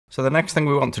So the next thing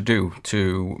we want to do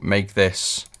to make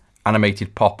this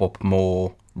animated pop-up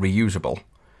more reusable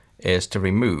is to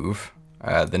remove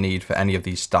the need for any of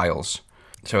these styles.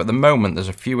 So at the moment there's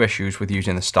a few issues with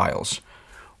using the styles.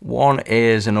 One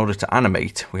is, in order to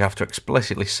animate, we have to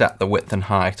explicitly set the width and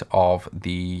height of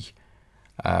the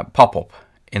pop-up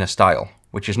in a style,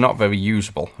 which is not very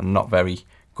usable and not very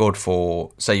good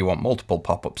for, say you want multiple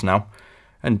pop-ups now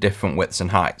and different widths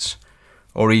and heights,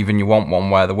 or even you want one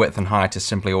where the width and height is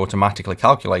simply automatically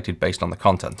calculated based on the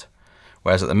content,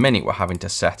 whereas at the minute we're having to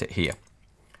set it here.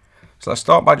 So let's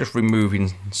start by just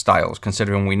removing styles,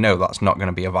 considering we know that's not going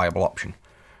to be a viable option.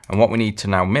 And what we need to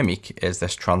now mimic is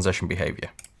this transition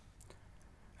behavior.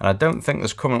 And I don't think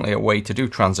there's currently a way to do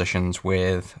transitions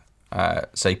with,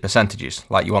 say, percentages,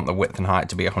 like you want the width and height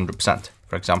to be 100%,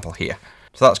 for example here.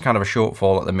 So that's kind of a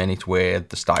shortfall at the minute with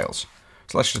the styles.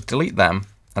 So let's just delete them,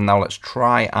 and now let's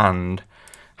try and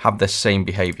have this same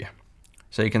behavior.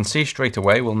 So you can see straight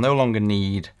away we'll no longer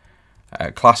need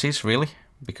classes, really,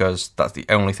 because that's the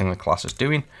only thing the class is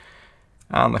doing.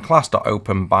 And the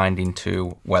class.open binding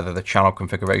to whether the channel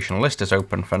configuration list is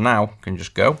open for now can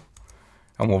just go.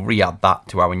 And we'll re-add that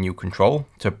to our new control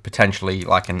to potentially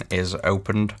like an is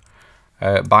opened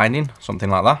binding,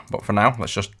 something like that. But for now,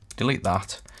 let's just delete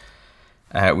that.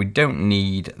 We don't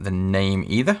need the name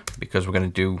either, because we're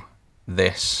going to do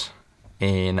this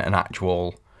in an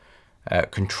actual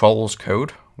controls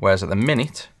code, whereas at the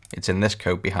minute it's in this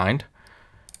code behind.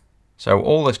 So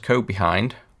all this code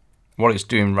behind, what it's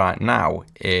doing right now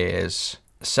is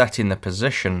setting the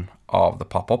position of the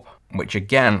pop-up, which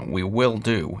again we will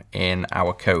do in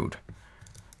our code.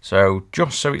 So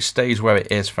just so it stays where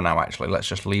it is for now, actually, let's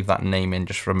just leave that name in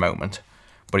just for a moment,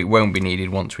 but it won't be needed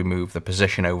once we move the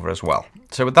position over as well.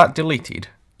 So with that deleted,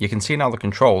 you can see now the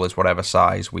control is whatever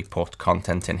size we put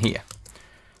content in here.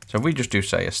 So if we just do,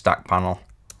 say, a stack panel,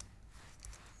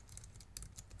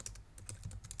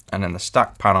 and in the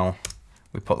stack panel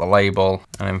we put the label,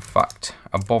 and in fact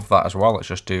above that as well, let's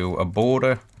just do a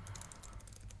border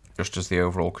just as the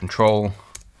overall control,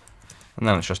 and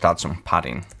then let's just add some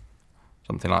padding,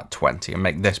 something like 20, and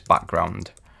make this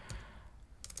background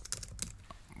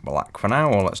black for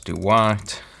now, or let's do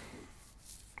white,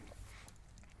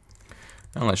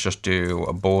 and let's just do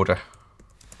a border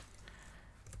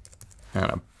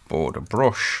and a border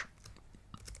brush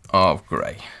of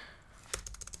grey.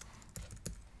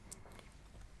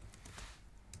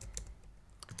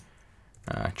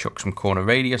 Chuck some corner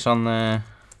radius on there.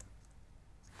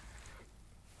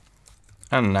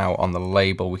 And now on the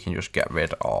label we can just get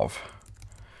rid of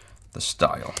the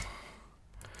style.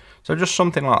 So just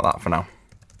something like that for now.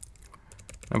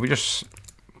 And we just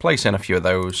place in a few of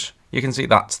those, you can see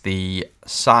that's the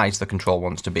size the control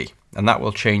wants to be, and that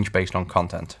will change based on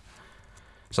content.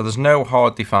 So there's no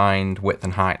hard defined width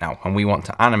and height now, and we want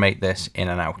to animate this in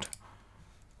and out.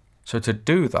 So to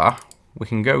do that, we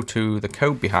can go to the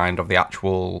code behind of the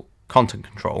actual content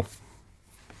control,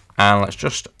 and let's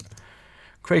just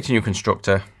create a new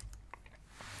constructor.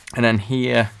 And then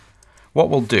here, what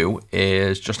we'll do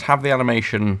is just have the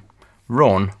animation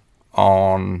run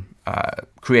on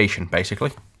creation,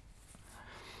 basically.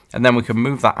 And then we can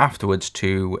move that afterwards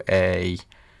to a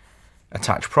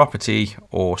attach property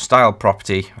or style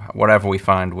property, whatever we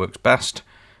find works best,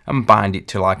 and bind it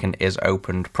to like an is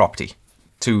opened property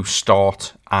to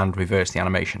start and reverse the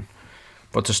animation.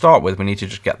 But to start with, we need to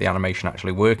just get the animation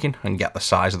actually working and get the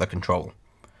size of the control.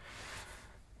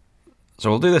 So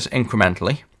we'll do this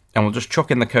incrementally, and we'll just chuck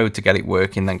in the code to get it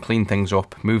working, then clean things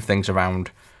up, move things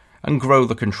around, and grow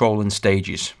the control in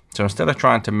stages. So instead of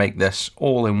trying to make this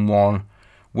all in one,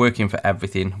 working for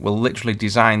everything, we'll literally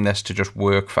design this to just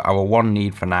work for our one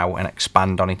need for now and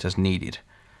expand on it as needed.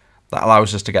 That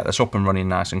allows us to get this up and running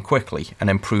nice and quickly and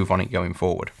improve on it going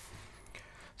forward.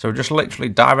 So just literally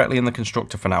directly in the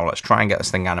constructor for now, let's try and get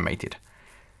this thing animated.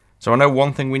 So I know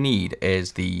one thing we need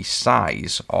is the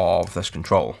size of this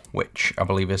control, which I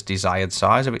believe is desired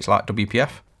size if it's like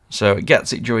WPF. So it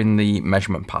gets it during the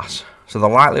measurement pass. So the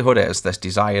likelihood is this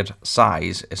desired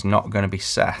size is not going to be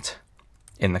set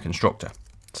in the constructor.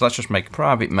 So let's just make a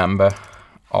private member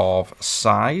of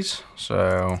size.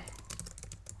 So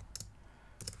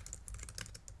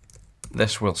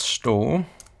this will store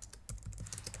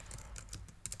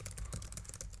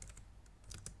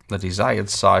the desired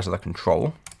size of the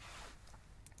control.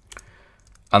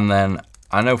 And then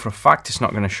I know for a fact it's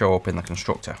not going to show up in the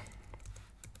constructor.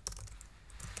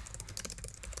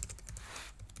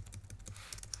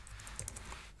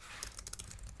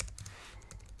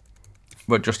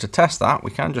 But just to test that,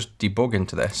 we can just debug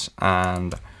into this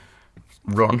and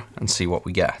run and see what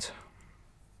we get.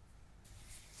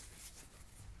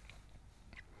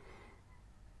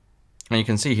 And you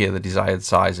can see here the desired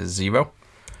size is 0.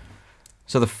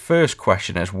 So the first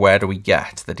question is, where do we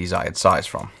get the desired size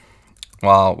from?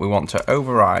 Well, we want to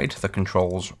override the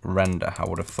controls render, I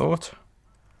would have thought.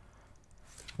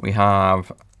 We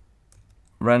have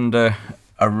render,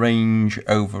 arrange,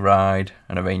 override,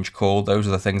 and arrange call. Those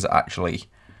are the things that actually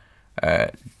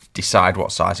decide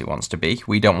what size it wants to be.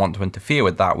 We don't want to interfere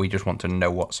with that, we just want to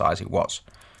know what size it was.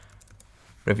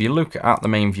 But if you look at the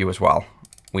main view as well,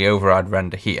 we override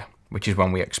render here, which is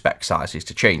when we expect sizes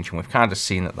to change, and we've kind of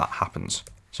seen that that happens.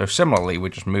 So similarly, we're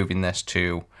just moving this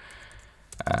to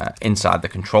inside the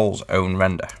control's own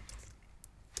render.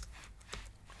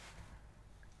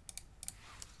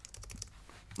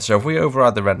 So if we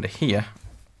override the render here,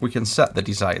 we can set the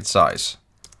desired size.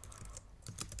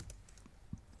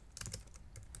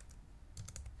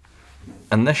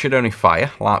 And this should only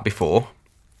fire, like before,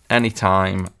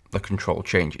 anytime the control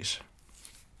changes.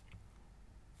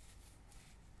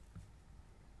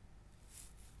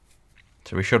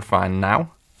 So we should find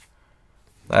now.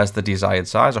 There's the desired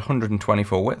size,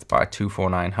 124 width by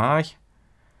 249 high. And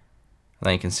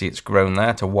then you can see it's grown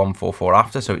there to 144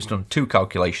 after, so it's done 2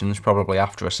 calculations, probably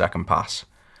after a second pass.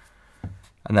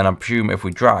 And then I presume if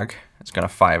we drag, it's going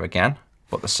to fire again,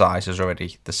 but the size is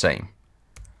already the same.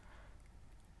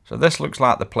 So this looks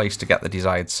like the place to get the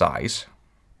desired size.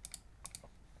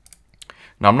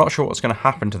 Now I'm not sure what's going to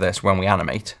happen to this when we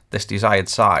animate. This desired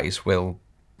size will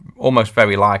almost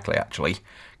very likely actually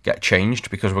get changed,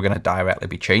 because we're going to directly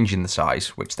be changing the size,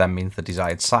 which then means the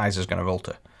desired size is going to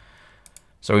alter.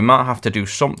 So we might have to do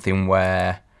something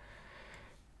where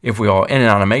if we are in an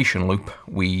animation loop,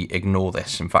 we ignore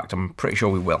this. In fact, I'm pretty sure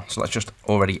we will. So let's just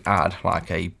already add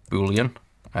like a boolean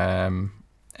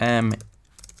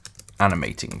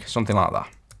animating, something like that.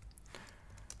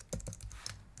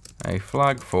 A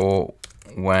flag for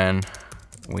when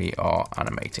we are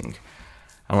animating.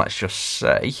 And let's just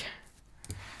say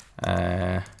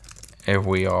if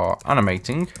we are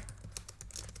animating,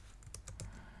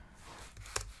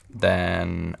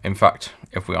 then in fact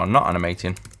if we are not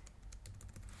animating,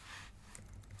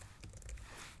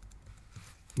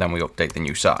 then we update the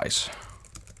new size,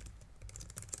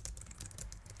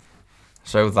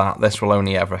 so that this will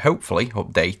only ever hopefully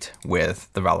update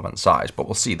with the relevant size, but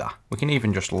we'll see that. We can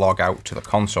even just log out to the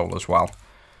console as well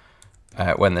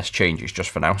when this changes, just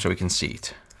for now, so we can see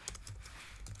it.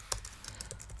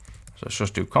 So let's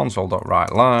just do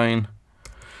console.writeLine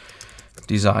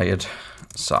desired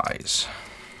size,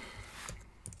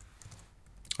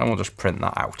 and we'll just print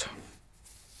that out.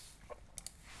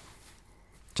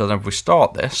 So then if we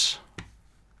start this,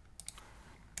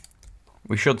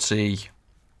 we should see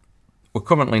we're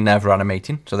currently never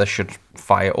animating, so this should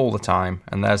fire all the time,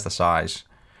 and there's the size.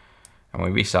 And we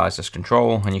resize this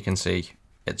control, and you can see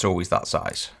it's always that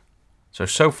size.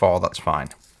 So far that's fine.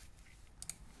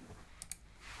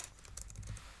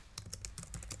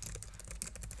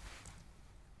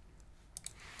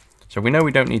 So we know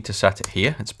we don't need to set it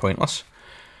here, it's pointless.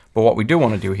 But what we do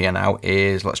want to do here now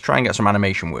is let's try and get some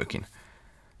animation working.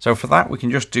 So for that we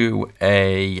can just do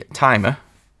a timer,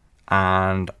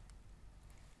 and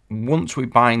once we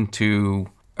bind to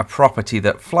a property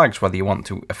that flags whether you want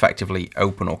to effectively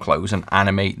open or close and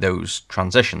animate those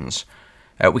transitions,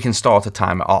 we can start a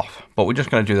timer off. But we're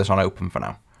just going to do this on open for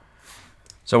now.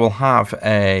 So we'll have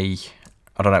a,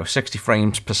 60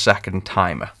 frames per second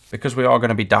timer, because we are going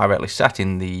to be directly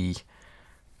setting the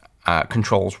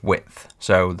control's width.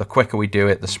 So the quicker we do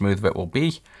it, the smoother it will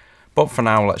be. But for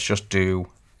now, let's just do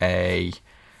a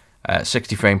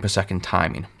 60 frame per second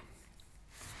timing.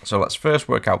 So let's first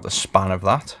work out the span of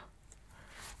that,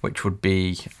 which would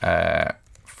be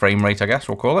frame rate, I guess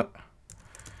we'll call it.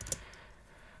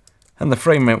 And the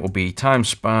frame rate will be time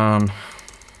span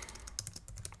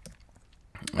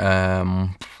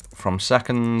from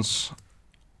seconds,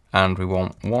 and we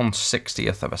want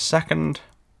 1/60th of a second,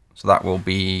 so that will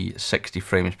be 60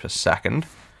 frames per second.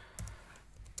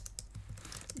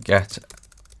 Get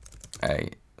a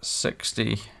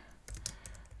 60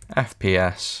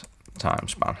 FPS time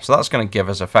span. So that's going to give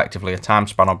us effectively a time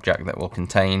span object that will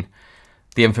contain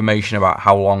the information about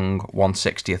how long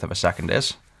 1/60th of a second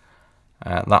is.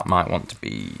 That might want to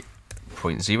be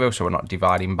 0.0, so we're not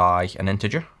dividing by an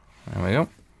integer. There we go.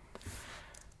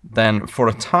 Then for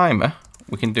a timer,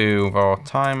 we can do our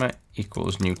timer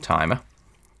equals new timer.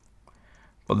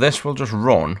 But this will just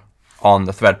run on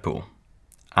the thread pool.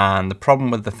 And the problem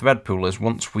with the thread pool is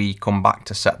once we come back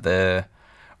to set the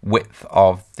width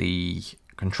of the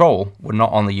control, we're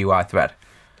not on the UI thread.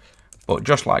 But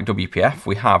just like WPF,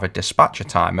 we have a dispatcher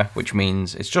timer, which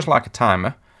means it's just like a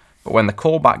timer, but when the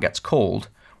callback gets called,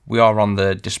 we are on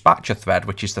the dispatcher thread,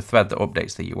 which is the thread that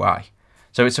updates the UI.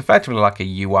 So it's effectively like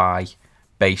a UI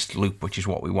based loop, which is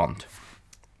what we want.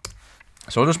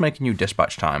 So I'll just make a new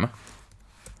dispatch timer.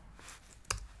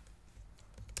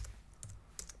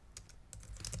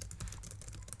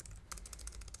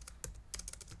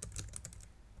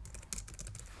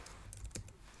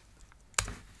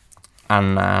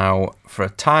 And now for a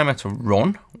timer to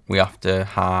run, we have to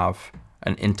have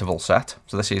an interval set.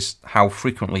 So this is how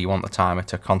frequently you want the timer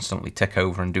to constantly tick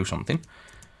over and do something.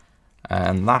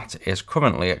 And that is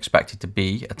currently expected to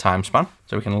be a time span.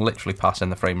 So we can literally pass in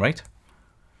the frame rate.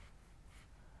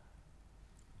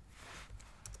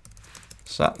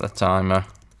 Set the timer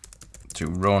to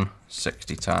run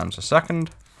 60 times a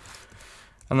second.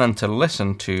 And then to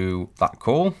listen to that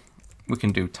call, we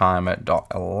can do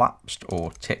timer.elapsed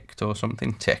or ticked or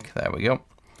something. Tick, there we go.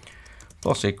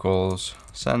 Plus equals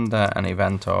sender and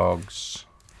event args.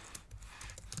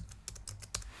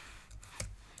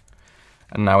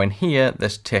 And now in here,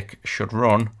 this tick should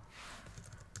run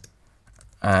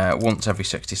once every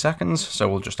 60 seconds. So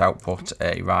we'll just output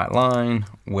a write line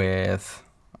with,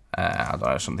 I don't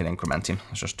know, something incrementing.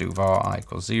 Let's just do var I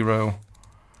equals 0,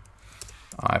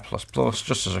 I++,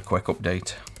 just as a quick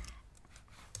update.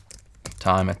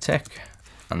 Timer tick,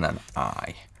 and then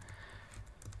I.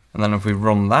 And then if we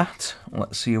run that,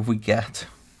 let's see if we get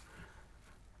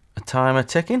a timer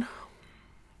ticking.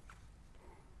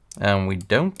 And we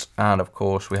don't, and of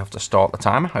course we have to start the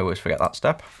timer. I always forget that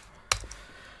step.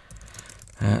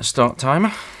 Start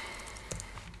timer.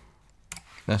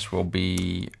 This will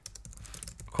be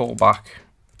callback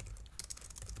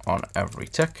on every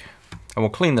tick. And we'll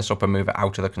clean this up and move it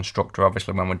out of the constructor,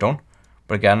 obviously, when we're done.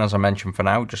 But again, as I mentioned for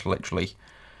now, just literally,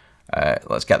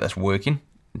 let's get this working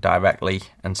directly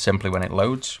and simply when it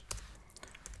loads.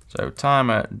 So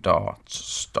timer.start.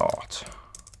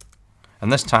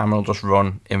 And this timer will just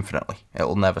run infinitely.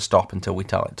 It'll never stop until we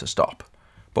tell it to stop.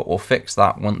 But we'll fix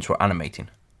that once we're animating.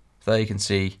 So there you can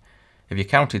see, if you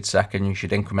counted second, you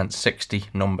should increment 60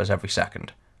 numbers every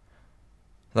second.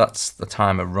 That's the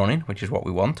timer running, which is what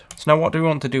we want. So now what do we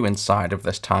want to do inside of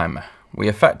this timer? We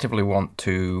effectively want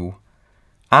to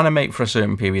animate for a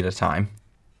certain period of time,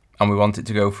 and we want it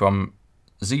to go from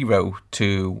 0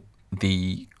 to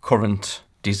the current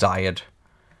desired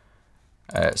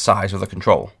size of the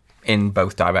control in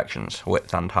both directions,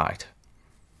 width and height.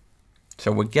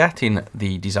 So we're getting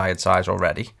the desired size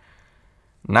already.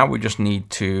 Now we just need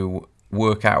to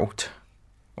work out,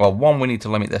 well, one, we need to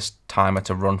limit this timer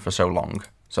to run for so long.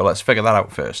 So let's figure that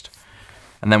out first.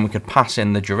 And then we could pass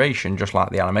in the duration just like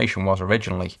the animation was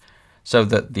originally, so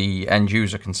that the end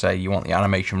user can say you want the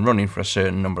animation running for a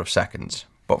certain number of seconds.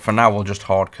 But for now, we'll just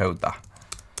hard code that.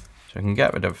 So we can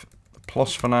get rid of the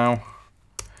plus for now.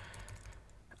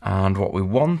 And what we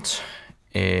want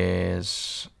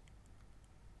is,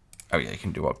 oh yeah, you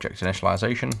can do object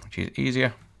initialization, which is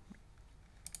easier.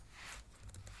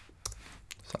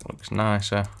 So that looks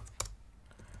nicer.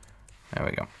 There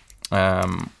we go.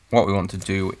 What we want to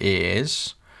do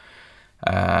is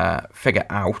figure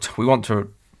out, we want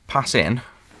to pass in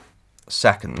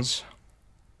seconds,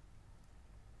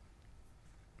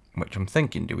 which I'm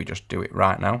thinking, do we just do it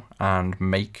right now and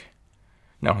make,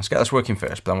 no, let's get this working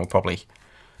first, but then we'll probably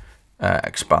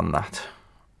expand that.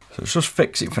 So let's just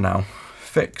fix it for now.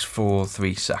 Fix for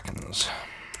 3 seconds.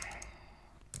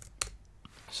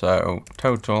 So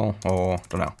total, or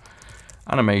don't know,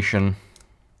 animation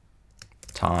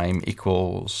time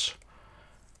equals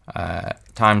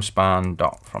time span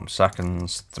dot from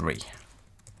seconds 3.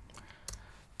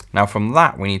 Now from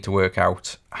that we need to work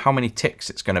out how many ticks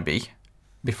it's going to be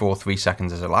before 3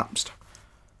 seconds has elapsed.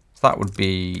 So that would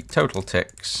be total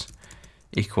ticks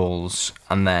equals,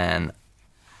 and then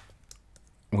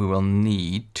we will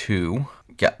need to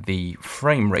get the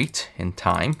frame rate in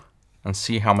time and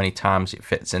see how many times it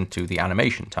fits into the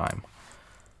animation time.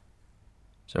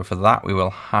 So for that we will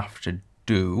have to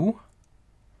do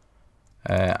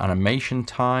animation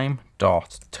time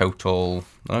dot total,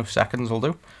 no, seconds will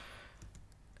do,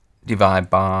 divide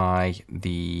by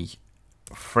the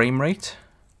frame rate,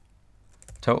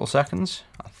 total seconds.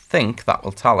 I think that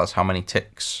will tell us how many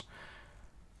ticks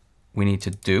we need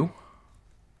to do,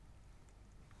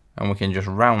 and we can just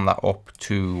round that up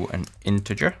to an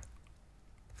integer.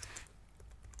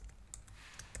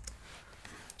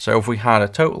 So if we had a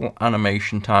total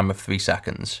animation time of 3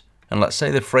 seconds, and let's say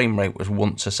the frame rate was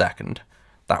once a second,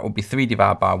 that would be 3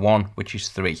 divided by 1, which is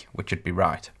 3, which would be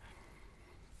right.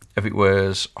 If it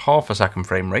was half a second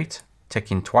frame rate,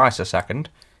 ticking twice a second,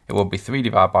 it would be 3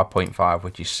 divided by 0.5,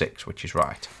 which is 6, which is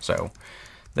right. So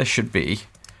this should be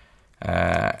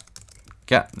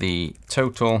get the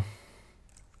total,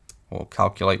 or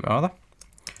calculate rather,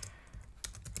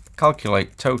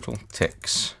 calculate total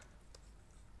ticks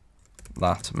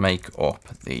that make up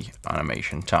the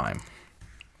animation time.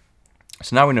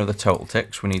 So now we know the total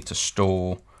ticks, we need to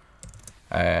store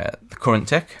the current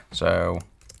tick. So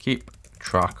keep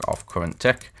track of current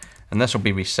tick, and this will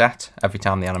be reset every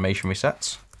time the animation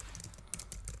resets.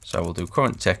 So we'll do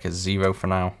current tick as 0 for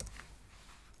now.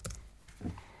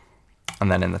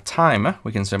 And then in the timer,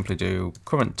 we can simply do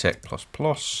current tick plus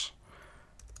plus.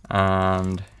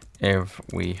 And if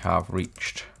we have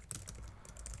reached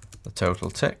the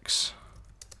total ticks,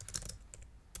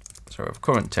 so if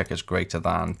current tick is greater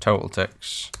than total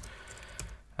ticks,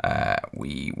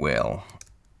 we will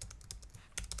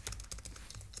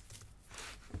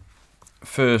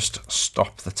first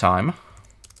stop the timer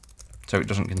so it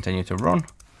doesn't continue to run.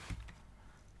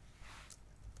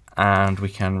 And we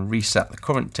can reset the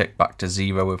current tick back to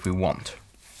 0 if we want.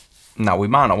 Now we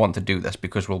might not want to do this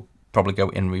because we'll probably go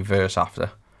in reverse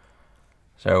after.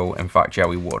 So in fact, yeah,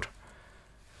 we would.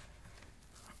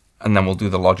 And then we'll do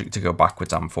the logic to go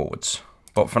backwards and forwards.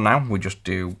 But for now, we just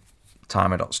do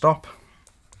timer.stop.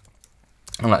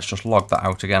 And let's just log that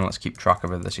out again. Let's keep track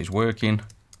of if this is working.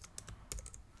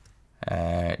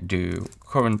 Do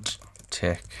current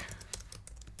tick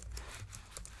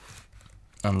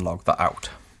and log that out.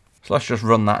 So let's just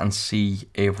run that and see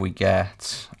if we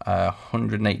get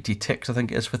 180 ticks, I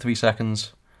think it is, for 3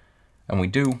 seconds. And we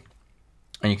do.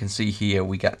 And you can see here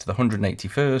we get to the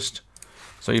 181st.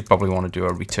 So you probably want to do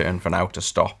a return for now to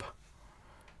stop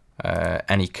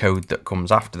any code that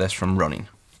comes after this from running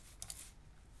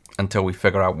until we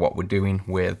figure out what we're doing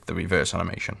with the reverse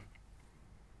animation.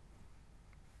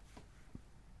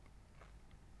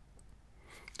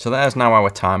 So there's now our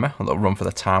timer that'll run for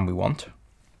the time we want.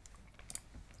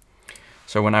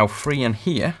 So we're now free in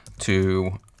here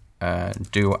to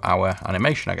do our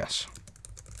animation, I guess.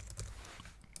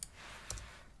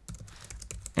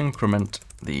 Increment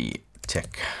the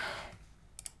tick.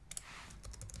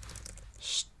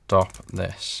 Stop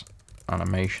this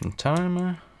animation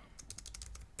timer.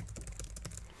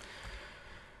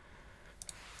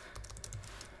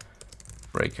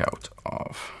 Breakout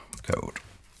of code.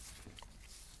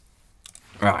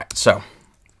 Right, so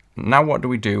now what do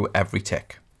we do every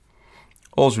tick?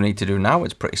 All we need to do now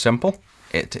is pretty simple.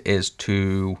 It is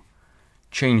to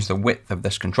change the width of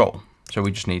this control. So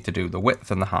we just need to do the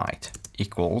width and the height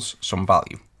equals some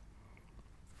value.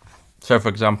 So for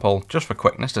example, just for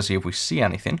quickness to see if we see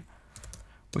anything,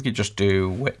 we could just do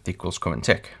width equals current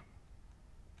tick.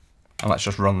 And let's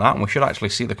just run that, and we should actually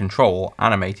see the control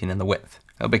animating in the width.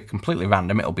 It'll be completely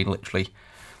random, it'll be literally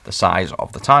the size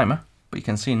of the timer, but you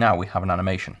can see now we have an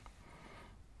animation.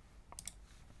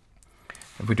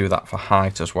 If we do that for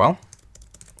height as well,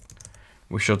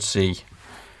 we should see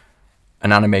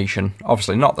an animation,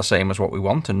 obviously not the same as what we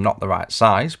want and not the right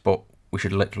size, but we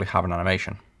should literally have an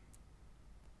animation.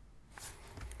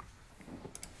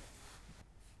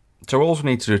 So all we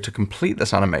need to do to complete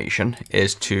this animation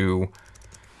is to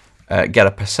get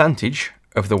a percentage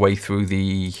of the way through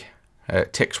the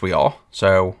ticks we are.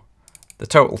 So the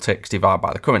total ticks divided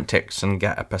by the current ticks and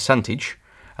get a percentage,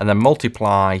 and then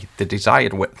multiply the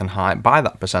desired width and height by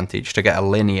that percentage to get a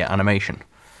linear animation.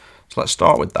 So let's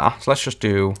start with that. So let's just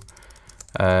do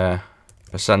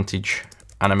percentage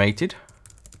animated,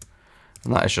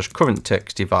 and that is just current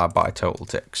ticks divided by total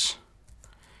ticks.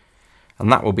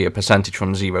 And that will be a percentage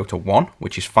from 0 to 1,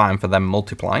 which is fine for them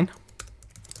multiplying.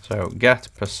 So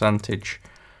get percentage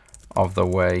of the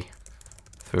way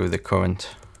through the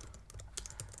current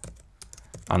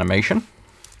animation.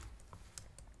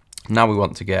 Now we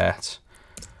want to get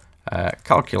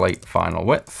calculate final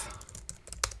width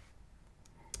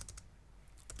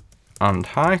and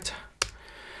height.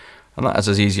 And that is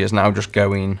as easy as now just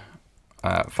going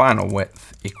final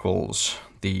width equals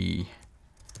the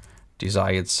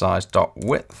desired size dot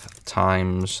width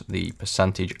times the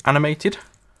percentage animated.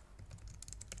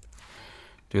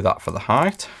 Do that for the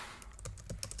height.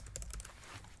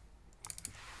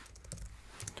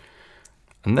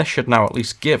 And this should now at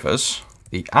least give us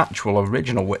the actual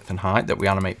original width and height that we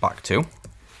animate back to.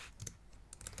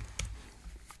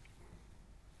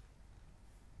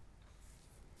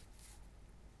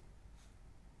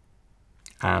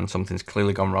 And something's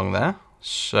clearly gone wrong there.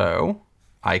 So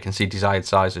I can see desired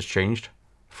size has changed,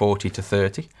 40 to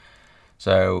 30.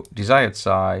 So desired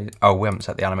size, oh, we haven't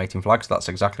set the animating flag, so that's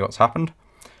exactly what's happened.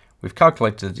 We've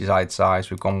calculated the desired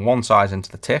size, we've gone one size into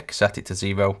the tick, set it to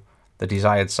 0, the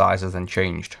desired size has then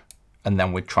changed. And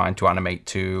then we're trying to animate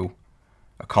to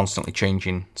a constantly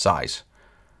changing size.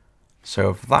 So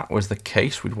if that was the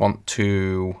case, we'd want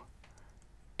to,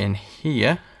 in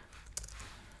here,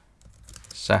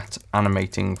 set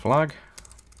animating flag.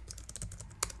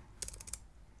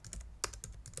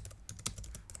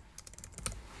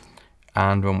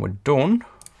 And when we're done,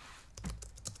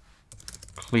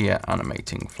 clear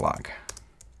animating flag.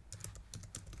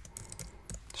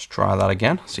 Let's try that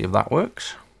again, see if that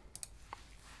works.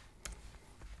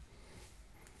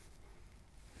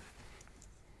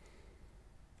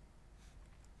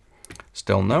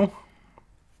 Still no.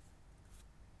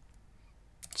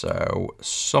 So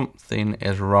something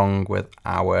is wrong with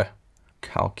our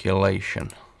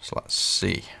calculation. So let's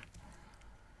see.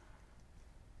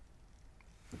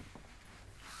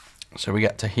 So we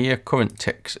get to here, current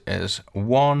ticks is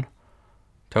 1,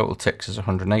 total ticks is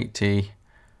 180,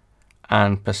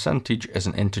 and percentage is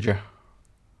an integer.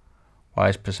 Why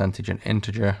is percentage an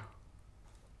integer?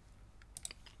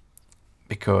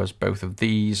 Because both of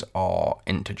these are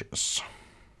integers.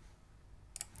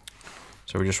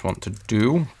 So we just want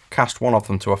to cast one of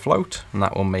them to a float, and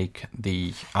that will make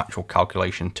the actual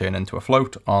calculation turn into a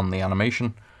float on the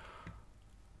animation.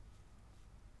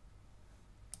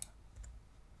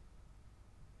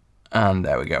 And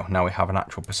there we go. Now we have an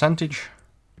actual percentage.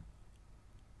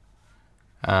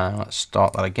 Let's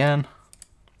start that again.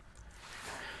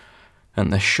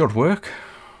 And this should work.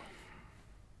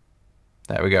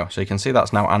 There we go. So you can see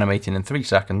that's now animating in 3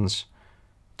 seconds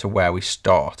to where we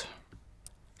start.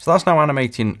 So that's now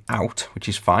animating out, which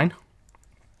is fine.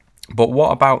 But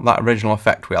what about that original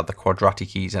effect we had, the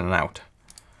quadratic ease in and out?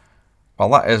 Well,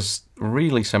 that is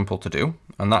really simple to do,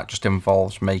 and that just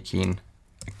involves making,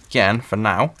 again, for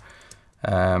now,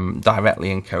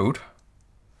 directly in code,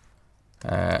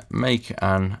 make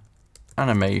an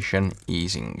animation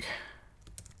easing.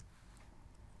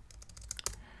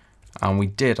 And we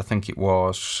did, I think it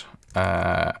was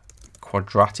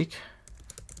quadratic.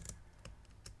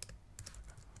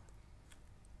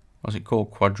 Was it called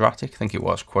quadratic? I think it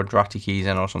was quadratic ease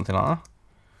in or something like that.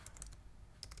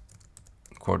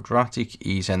 Quadratic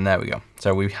ease in, there we go.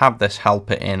 So we have this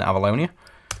helper in Avalonia,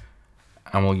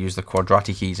 and we'll use the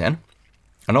quadratic ease in.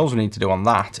 And all we need to do on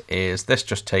that is this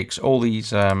just takes all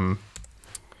these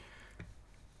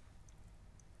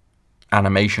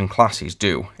animation classes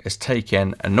do is take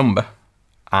in a number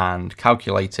and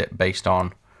calculate it based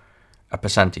on a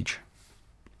percentage.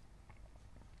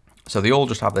 So they all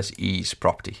just have this ease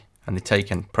property, and they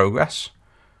take in progress,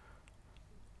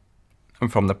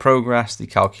 and from the progress they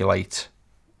calculate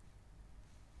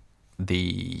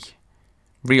the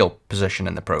real position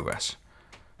in the progress.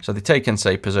 So they take in,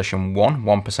 say, position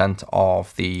 1%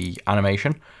 of the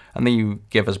animation, and then you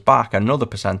give us back another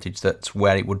percentage that's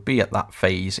where it would be at that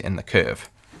phase in the curve.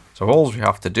 So all we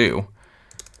have to do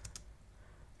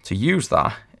to use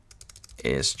that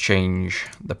is change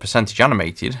the percentage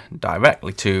animated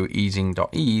directly to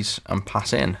easing.ease and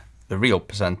pass in the real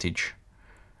percentage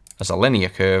as a linear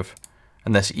curve,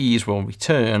 and this ease will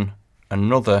return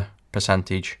another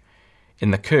percentage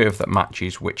in the curve that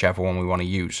matches whichever one we want to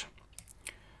use.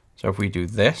 So if we do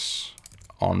this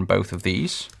on both of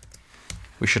these,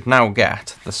 we should now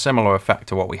get the similar effect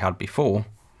to what we had before,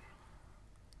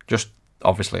 just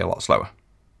obviously a lot slower.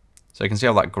 So you can see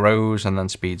how that grows and then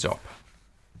speeds up.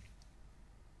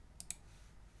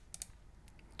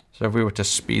 So if we were to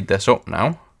speed this up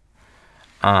now,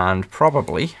 and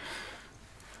probably,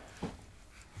 I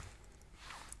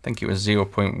think it was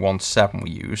 0.17 we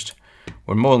used,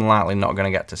 we're more than likely not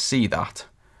going to get to see that,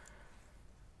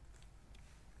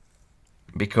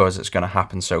 because it's going to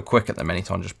happen so quick at the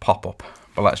minute on just pop up.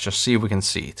 But let's just see if we can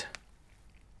see it.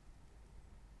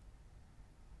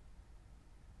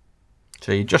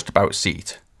 So you just about see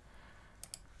it.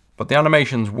 But the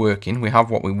animation's working, we have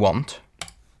what we want.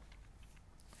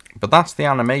 But that's the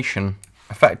animation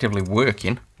effectively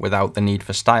working without the need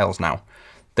for styles now,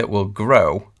 that will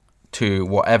grow to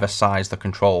whatever size the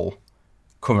control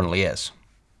currently is.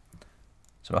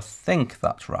 So I think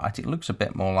that's right. It looks a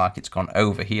bit more like it's gone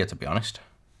over here, to be honest.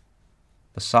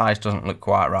 The size doesn't look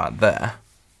quite right there.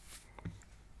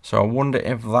 So I wonder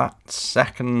if that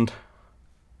second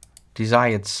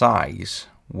desired size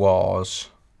was,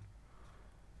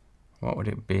 what would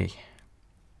it be?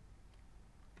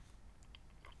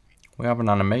 We have an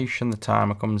animation, the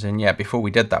timer comes in. Yeah, before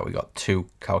we did that, we got 2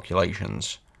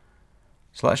 calculations.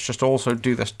 So let's just also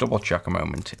do this double check a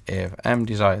moment. If m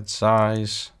desired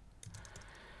size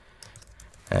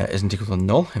isn't equal to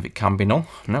null, if it can be null,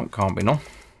 no, it can't be null,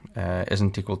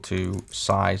 isn't equal to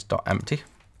size.empty,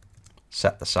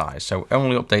 set the size. So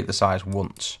only update the size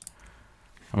once.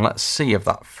 And let's see if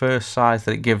that first size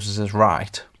that it gives us is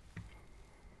right.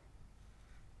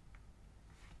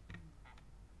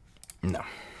 No.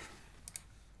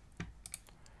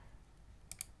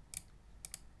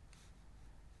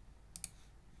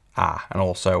 And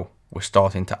also we're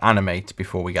starting to animate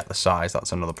before we get the size.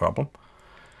 That's another problem.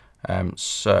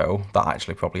 So that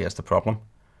actually probably is the problem.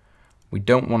 We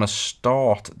don't want to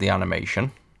start the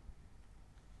animation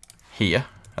here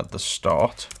at the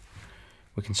start.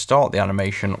 We can start the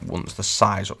animation once the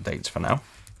size updates for now.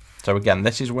 So again,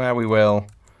 this is where we will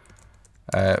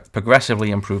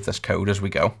progressively improve this code as we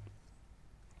go.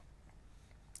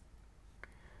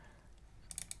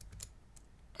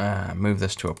 Move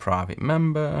this to a private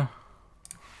member.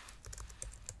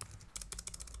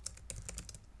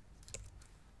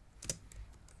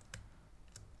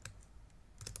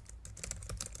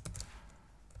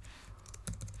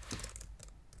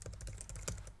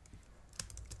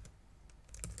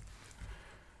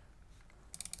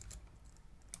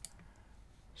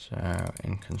 So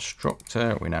in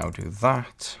constructor, we now do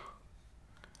that.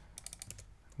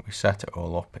 We set it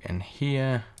all up in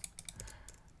here.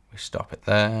 We stop it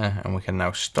there, and we can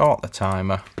now start the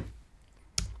timer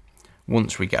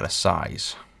once we get a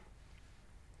size.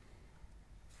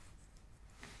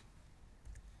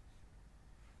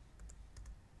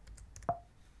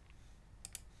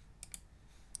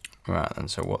 Right then,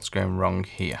 so what's going wrong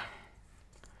here?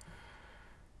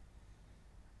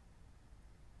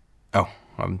 Oh,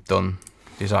 I've done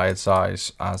desired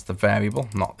size as the variable,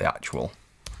 not the actual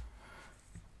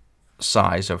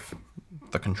size of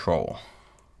the control.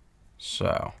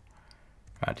 So,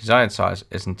 desired size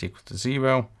isn't equal to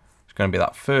 0. It's going to be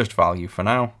that first value for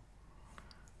now.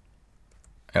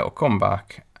 It'll come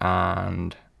back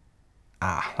and,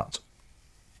 that's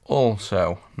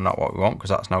also not what we want, because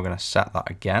that's now going to set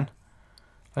that again.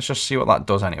 Let's just see what that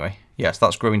does anyway. Yes,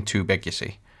 that's growing too big, you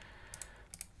see.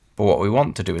 But what we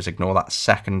want to do is ignore that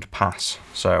second pass.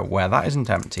 So where that isn't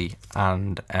empty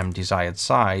and desired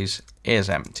size is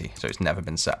empty, so it's never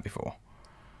been set before.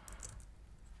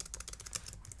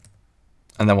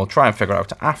 And then we'll try and figure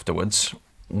out afterwards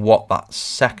what that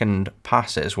second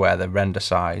pass is where the render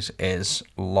size is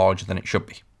larger than it should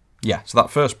be. Yeah, so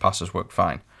that first pass has worked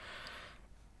fine.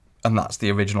 And that's the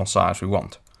original size we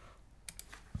want.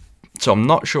 So I'm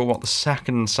not sure what the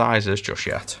second size is just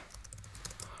yet.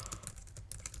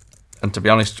 And to be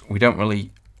honest, we don't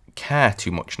really care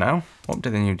too much now. What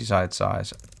did the new desired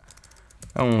size?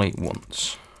 Only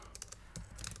once.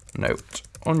 Note,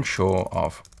 unsure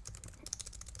of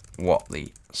what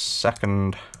the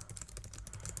second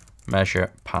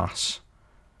measure pass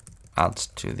adds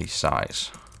to the size.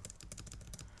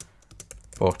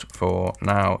 But for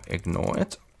now, ignore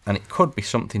it. And it could be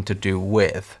something to do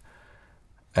with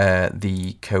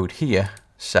the code here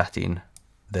setting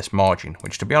this margin,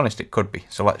 which to be honest it could be.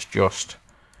 So let's just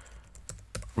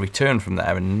return from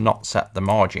there and not set the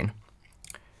margin,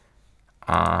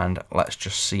 and let's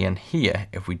just see in here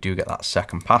if we do get that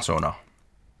second pass or not.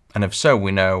 And if so,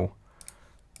 we know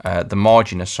the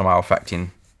margin is somehow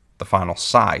affecting the final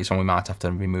size, and we might have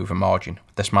to remove a margin.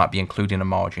 This might be including a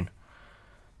margin.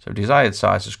 So desired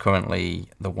size is currently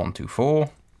the 124.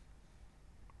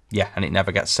 Yeah, and it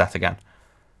never gets set again.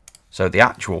 So the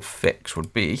actual fix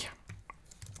would be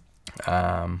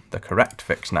the correct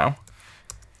fix now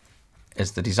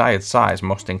is the desired size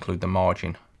must include the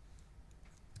margin.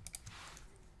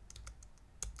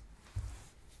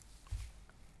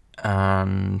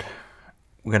 And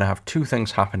we're going to have two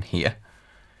things happen here.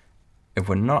 If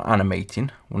we're not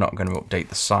animating, we're not going to update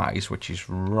the size, which is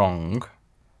wrong.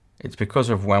 It's because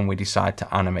of when we decide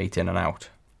to animate in and out.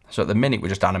 So at the minute we're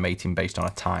just animating based on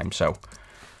a time. So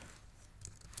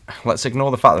let's ignore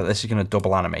the fact that this is going to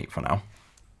double animate for now.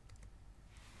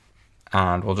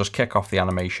 And we'll just kick off the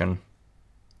animation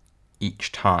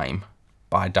each time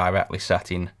by directly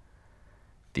setting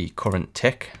the current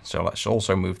tick. So let's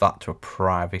also move that to a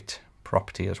private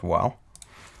property as well.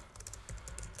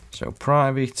 So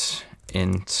private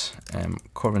int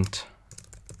current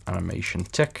animation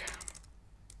tick,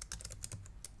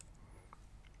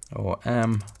 or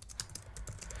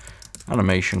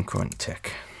animation current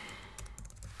tick,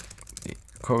 the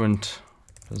current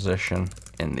position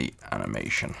in the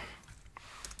animation.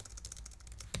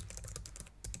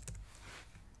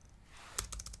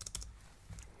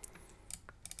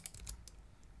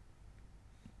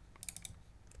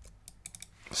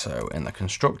 So in the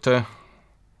constructor,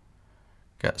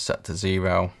 get set to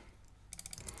 0.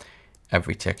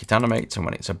 Every tick it animates, and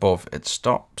when it's above, it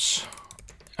stops.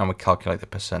 And we calculate the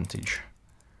percentage.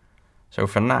 So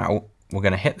for now, we're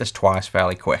going to hit this twice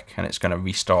fairly quick, and it's going to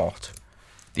restart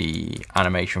the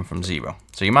animation from 0.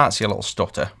 So you might see a little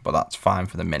stutter, but that's fine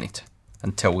for the minute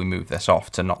until we move this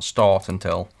off to not start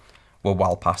until we're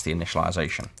well past the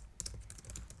initialization.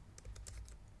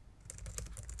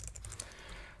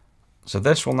 So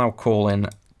this will now call in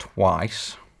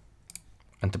twice.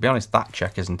 And to be honest, that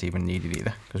check isn't even needed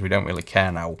either, because we don't really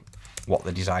care now what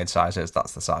the desired size is,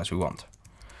 that's the size we want.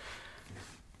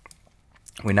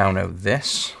 We now know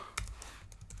this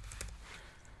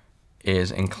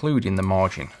is including the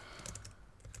margin.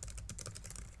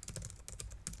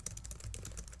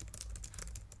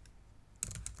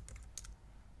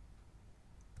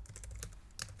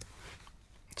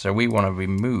 So we want to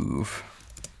remove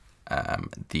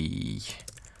the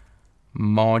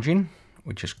margin,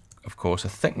 which is of course a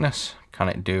thickness. Can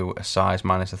it do a size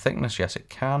minus a thickness? Yes, it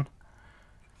can.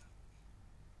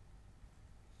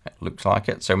 It looks like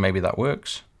it, so maybe that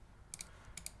works.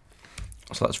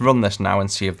 So let's run this now and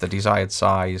see if the desired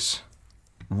size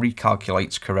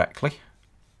recalculates correctly.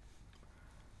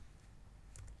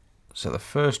 So the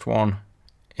first one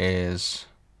is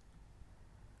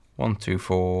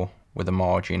 124 with a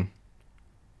margin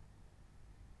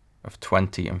of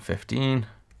 20 and 15.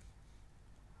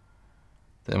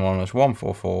 Then one was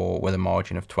 144 with a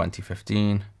margin of 20,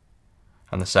 15.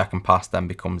 And the second pass then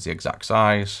becomes the exact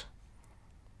size.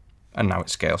 And now it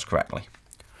scales correctly.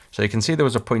 So you can see there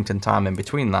was a point in time in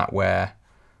between that where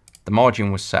the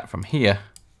margin was set from here,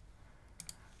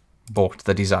 but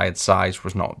the desired size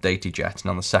was not updated yet, and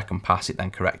on the second pass it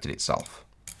then corrected itself.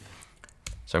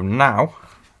 So now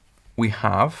we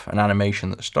have an animation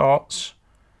that starts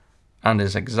and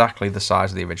is exactly the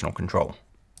size of the original control.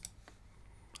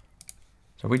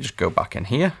 So we just go back in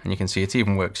here, and you can see it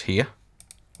even works here,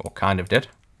 or kind of did.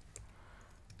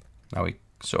 Now we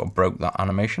sort of broke that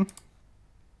animation.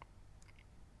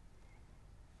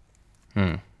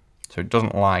 So it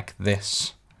doesn't like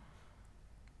this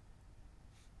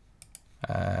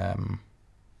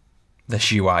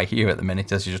this UI here at the minute.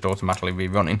 This is just automatically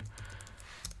rerunning.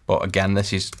 But again,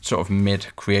 this is sort of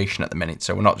mid-creation at the minute,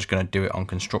 so we're not just going to do it on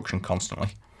construction constantly.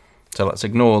 So let's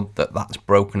ignore that that's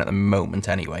broken at the moment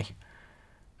anyway,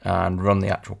 and run the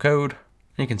actual code.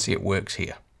 You can see it works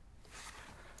here.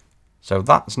 So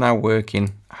that's now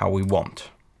working how we want.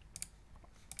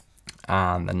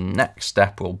 And the next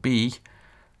step will be,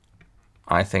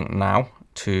 I think now,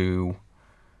 to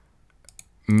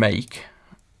make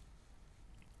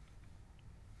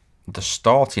the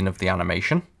starting of the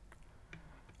animation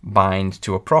bind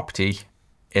to a property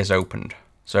is opened.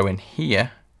 So in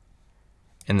here,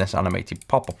 in this animated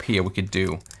pop-up here, we could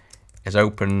do is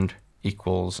opened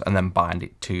equals and then bind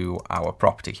it to our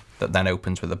property that then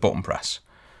opens with a button press.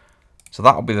 So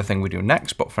that'll be the thing we do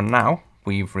next, but for now,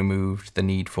 we've removed the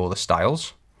need for the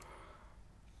styles.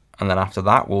 And then after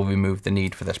that, we'll remove the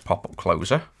need for this pop-up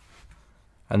closer.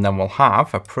 And then we'll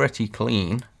have a pretty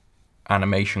clean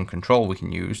animation control we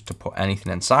can use to put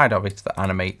anything inside of it that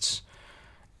animates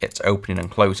its opening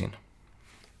and closing.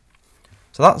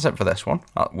 So that's it for this one.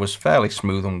 That was fairly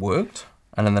smooth and worked.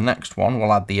 And in the next one,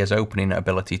 we'll add the is opening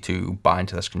ability to bind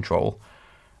to this control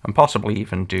and possibly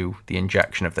even do the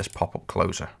injection of this pop-up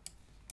closer.